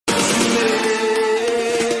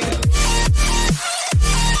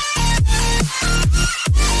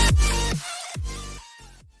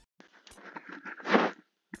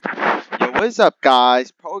What is up,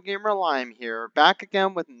 guys? Pro Gamer Lime here, back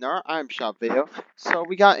again with another item shop video. So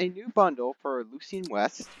we got a new bundle for Lucien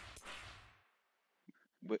West.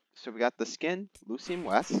 So we got the skin Lucien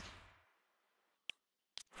West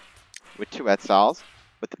with two head styles,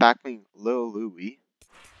 with the back being Lil Louie,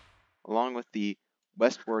 along with the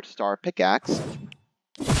Westward Star pickaxe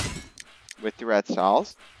with the red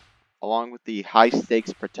styles, along with the High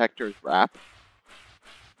Stakes Protectors wrap,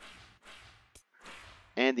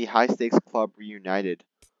 and the High Stakes Club Reunited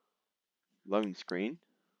loan screen,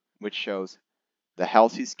 which shows the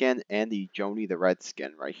Halsey skin and the Joni the Red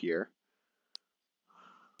skin right here.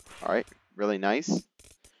 Alright, really nice.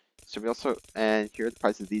 So we also, and here are the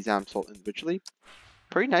prices of these items sold individually.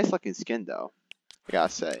 Pretty nice looking skin though, I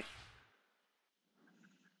gotta say.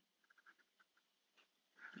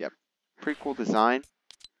 Yep, pretty cool design.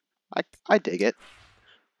 I dig it.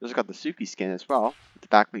 We also got the Suki skin as well, with the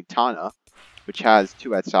back being Tana, which has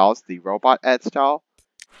two head styles, the robot head style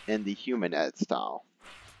and the human head style.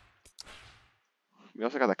 We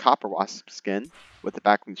also got the Copper Wasp skin with the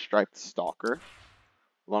back being striped Stalker,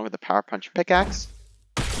 along with the Power Punch pickaxe,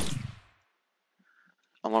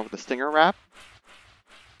 along with the Stinger wrap.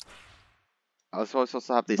 As well as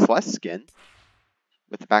also have the Celeste skin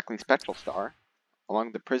with the backling Spectral Star,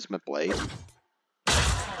 along with the Prisma Blade.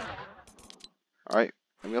 Alright,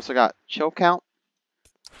 and we also got Chill Count,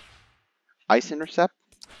 Ice Intercept,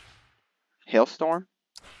 Hailstorm,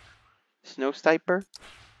 Snow Stiper,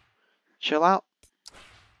 Chill Out,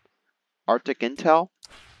 Arctic Intel,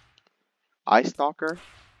 Ice Stalker,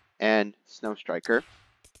 and Snow Striker.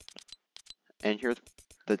 And here's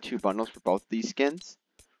the two bundles for both these skins.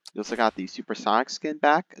 We also got the Supersonic skin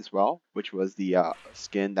back as well, which was the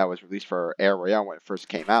skin that was released for Air Royale when it first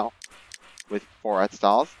came out, with 4 head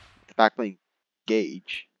styles, the back being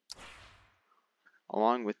Gauge,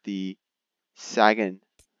 along with the Sagan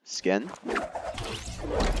skin,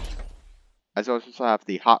 as well as also have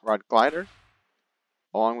the Hot Rod Glider,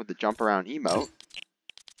 along with the Jump Around emote,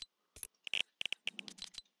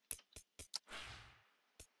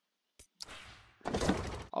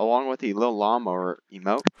 along with the Little Lawnmower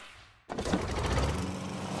emote,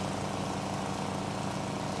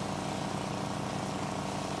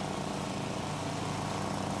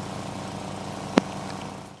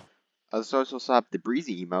 as well as also have the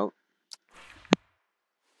Breezy emote,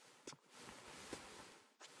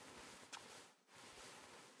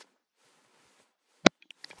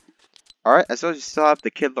 alright, as well as you still have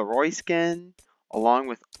the Kid Leroy skin, along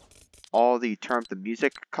with all the Turn Up the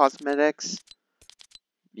Music cosmetics,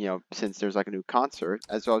 you know, since there's like a new concert,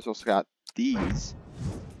 as well as also got these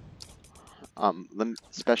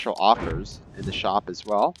special offers in the shop as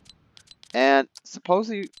well. And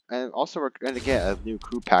supposedly, and also we're going to get a new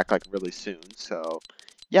crew pack like really soon. So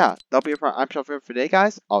yeah, that'll be it for I'm Shelf for today,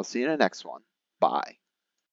 guys. I'll see you in the next one. Bye.